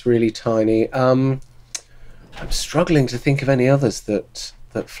covered. That's really tiny. I'm struggling to think of any others that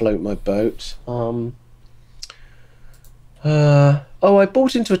float my boat. I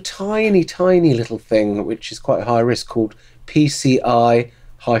bought into a tiny little thing which is quite high risk called PCI-PAL.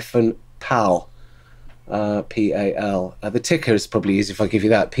 PAL. The ticker is probably easy if I give you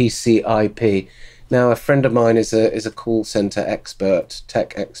that. PCIP. Now, a friend of mine is a call center expert,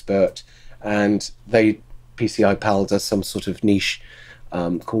 tech expert, and PCI-PAL does some sort of niche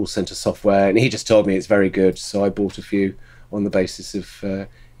call center software, and he just told me it's very good, so I bought a few on the basis of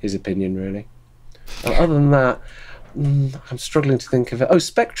his opinion, really. Other than that, I'm struggling to think of it. Oh,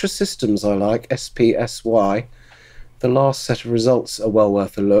 Spectra Systems I like, SPSY. The last set of results are well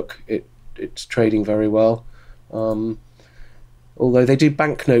worth a look. It's trading very well. Although they do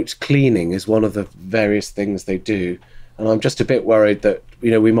banknote cleaning is one of the various things they do. And I'm just a bit worried that,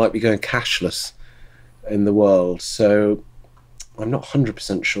 we might be going cashless in the world. So I'm not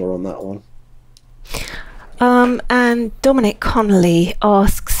 100% sure on that one. And Dominic Connolly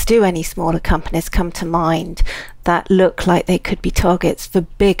asks, do any smaller companies come to mind that look like they could be targets for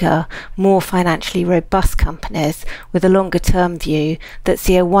bigger, more financially robust companies with a longer term view that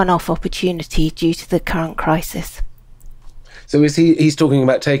see a one-off opportunity due to the current crisis? So he's talking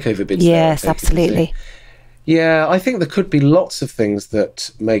about takeover bids? Yes, absolutely. Yeah, I think there could be lots of things that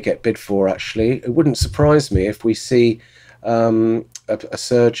may get bid for, actually. It wouldn't surprise me if we see a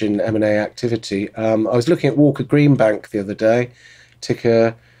surge in M&A activity. I was looking at Walker Greenbank the other day,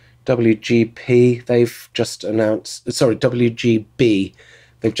 ticker WGP. They've just announced, WGB.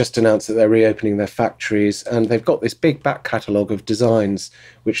 They've just announced that they're reopening their factories, and they've got this big back catalogue of designs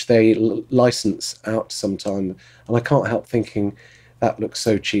which they license out sometime. And I can't help thinking that looks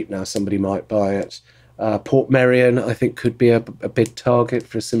so cheap now, somebody might buy it. Portmeirion, I think, could be a bid target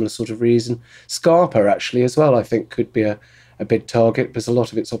for a similar sort of reason. Scapa, actually, as well, I think could be a bid target because a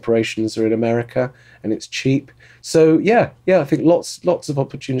lot of its operations are in America and it's cheap. So, yeah, I think lots of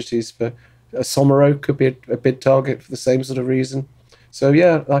opportunities for Somero could be a bid target for the same sort of reason. So,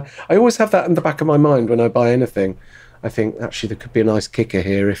 yeah, I always have that in the back of my mind when I buy anything. I think, actually, there could be a nice kicker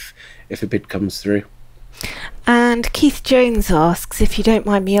here if a bid comes through. And Keith Jones asks, if you don't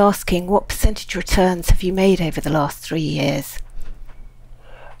mind me asking, what percentage returns have you made over the last 3 years?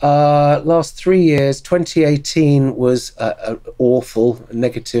 Last 3 years, 2018 was an awful,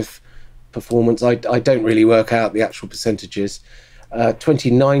 negative performance. I don't really work out the actual percentages.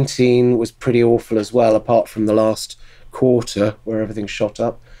 2019 was pretty awful as well, apart from the last quarter where everything shot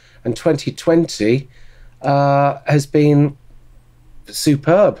up. And 2020 has been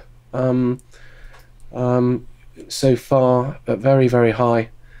superb. So far, a very, very high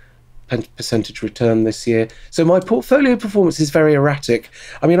percentage return this year. So my portfolio performance is very erratic.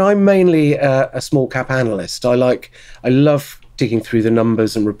 I mean, I'm mainly a small cap analyst. I love digging through the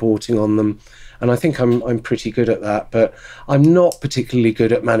numbers and reporting on them, and I think I'm pretty good at that. But I'm not particularly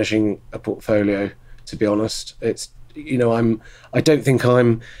good at managing a portfolio, to be honest. It's I don't think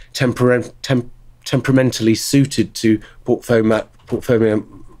I'm temperamentally suited to portfolio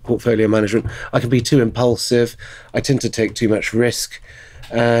management. I can be too impulsive. I tend to take too much risk,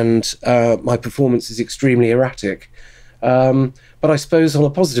 and my performance is extremely erratic. But I suppose on a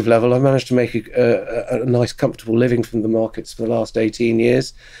positive level, I've managed to make a nice, comfortable living from the markets for the last 18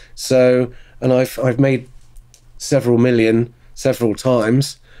 years. So, and I've made several million several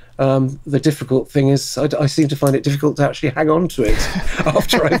times. The difficult thing is I seem to find it difficult to actually hang on to it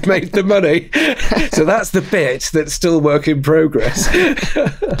after I've made the money. So that's the bit that's still work in progress.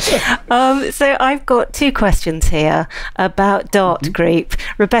 So I've got two questions here about Dart Group.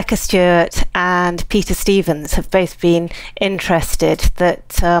 Rebecca Stewart and Peter Stevens have both been interested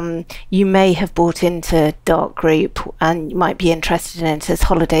that you may have bought into Dart Group and you might be interested in it as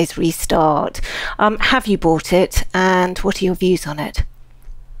holidays restart. Have you bought it, and what are your views on it?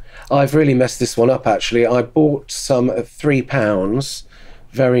 I've really messed this one up, actually. I bought some at £3,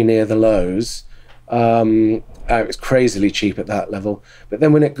 very near the lows. It was crazily cheap at that level. But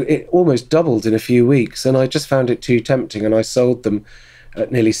then when it almost doubled in a few weeks, and I just found it too tempting, and I sold them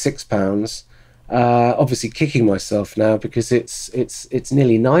at nearly £6. Obviously kicking myself now because it's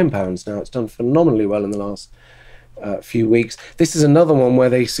nearly £9 now. It's done phenomenally well in the last few weeks. This is another one where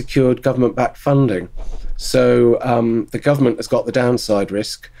they secured government-backed funding. So the government has got the downside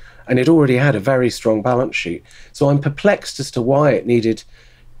risk, and it already had a very strong balance sheet. So I'm perplexed as to why it needed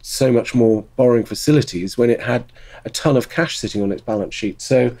so much more borrowing facilities when it had a ton of cash sitting on its balance sheet.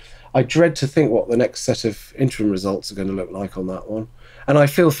 So I dread to think what the next set of interim results are going to look like on that one. And I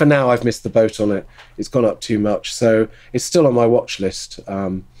feel for now I've missed the boat on it. It's gone up too much. So it's still on my watch list.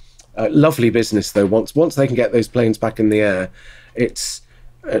 Lovely business, though. Once they can get those planes back in the air, it's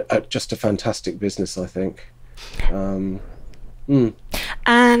just a fantastic business, I think.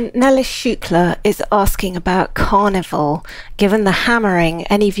 And Nellis Shukla is asking about Carnival. Given the hammering,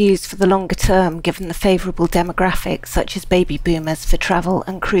 any views for the longer term, given the favourable demographics such as baby boomers for travel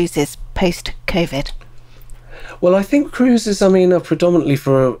and cruises post-COVID? Well, I think cruises, I mean, are predominantly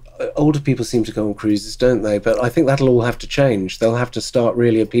for older people seem to go on cruises, don't they? But I think that'll all have to change. They'll have to start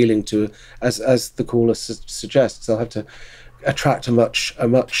really appealing to, as the caller suggests, they'll have to attract a much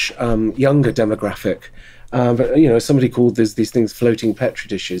younger demographic. But, you know, somebody called these things floating petri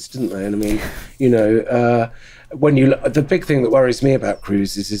dishes, didn't they? And I mean, you know, the big thing that worries me about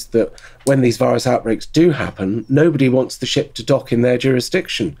cruises is that when these virus outbreaks do happen, nobody wants the ship to dock in their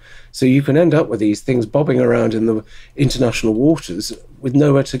jurisdiction. So you can end up with these things bobbing around in the international waters with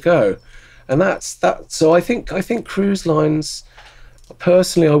nowhere to go. And that's that. So I think cruise lines,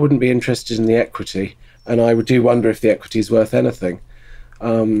 personally, I wouldn't be interested in the equity. And I do wonder if the equity is worth anything,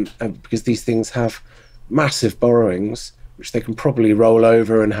 because these things have massive borrowings, which they can probably roll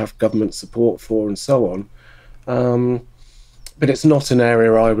over and have government support for and so on. But it's not an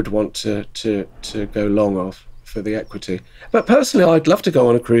area I would want to go long of for the equity. But personally, I'd love to go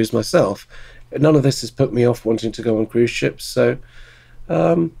on a cruise myself. None of this has put me off wanting to go on cruise ships. So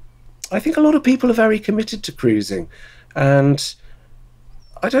I think a lot of people are very committed to cruising. And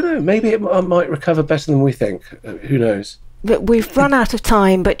I don't know, maybe it might recover better than we think. Who knows? But we've run out of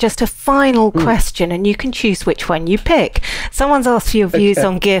time, but just a final question, and you can choose which one you pick. Someone's asked for your views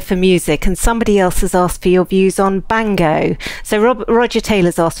on Gear for Music, and somebody else has asked for your views on Bango. So Roger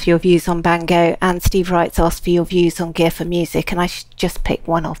Taylor's asked for your views on Bango, and Steve Wright's asked for your views on Gear for Music, and I should just pick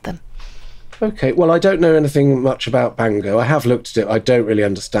one of them. Okay, well, I don't know anything much about Bango. I have looked at it. I don't really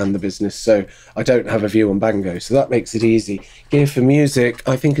understand the business, so I don't have a view on Bango. So that makes it easy. Gear for Music,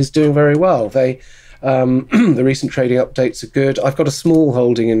 I think, is doing very well. The recent trading updates are good. I've got a small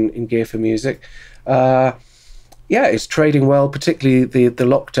holding in Gear for Music. Yeah, it's trading well. Particularly the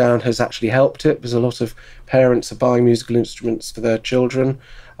lockdown has actually helped it, because a lot of parents are buying musical instruments for their children.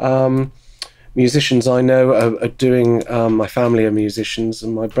 Musicians I know are doing, my family are musicians,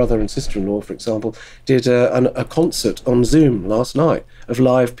 and my brother and sister-in-law, for example, did a concert on Zoom last night of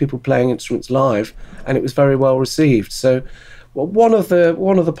live people playing instruments live, and it was very well received. So well, one of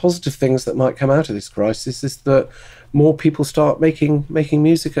the positive things that might come out of this crisis is that more people start making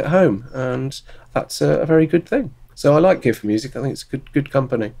music at home, and that's a very good thing. So I like Gear for Music. I think it's a good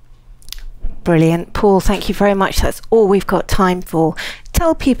company. Brilliant. Paul, thank you very much. That's all we've got time for.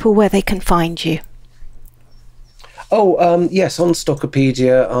 Tell people where they can find you. Oh, yes, on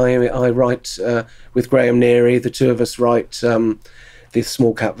Stockopedia, I write with Graham Neary. The two of us write the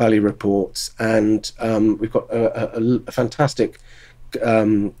small cap value reports, and we've got a fantastic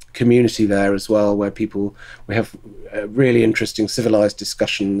community there as well, where we have really interesting civilized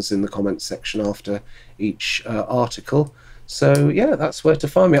discussions in the comments section after each article. So yeah, that's where to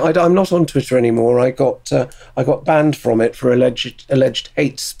find me. I'm not on Twitter anymore. I got banned from it for alleged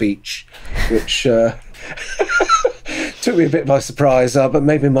hate speech, which took me a bit by surprise. But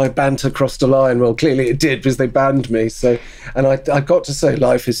maybe my banter crossed a line. Well, clearly it did, because they banned me. So, and I got to say,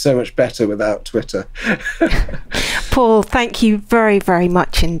 life is so much better without Twitter. Paul, thank you very, very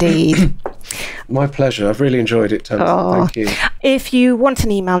much indeed. My pleasure. I've really enjoyed it, Tamsin. Thank you. If you want an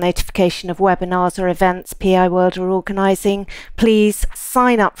email notification of webinars or events PI World are organising, please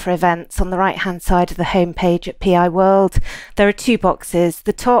sign up for events on the right-hand side of the homepage at PI World. There are 2 boxes.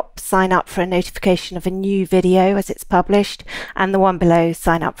 The top, sign up for a notification of a new video as it's published, and the one below,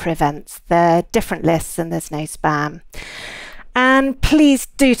 sign up for events. They're different lists and there's no spam. And please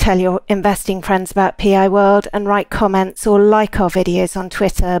do tell your investing friends about PI World and write comments or like our videos on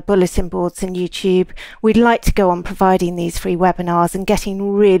Twitter, bulletin boards and YouTube. We'd like to go on providing these free webinars, and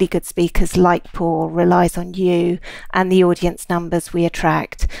getting really good speakers like Paul relies on you and the audience numbers we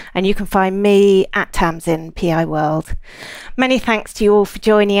attract. And you can find me at Tamsin PI World. Many thanks to you all for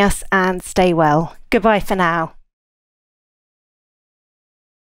joining us, and stay well. Goodbye for now.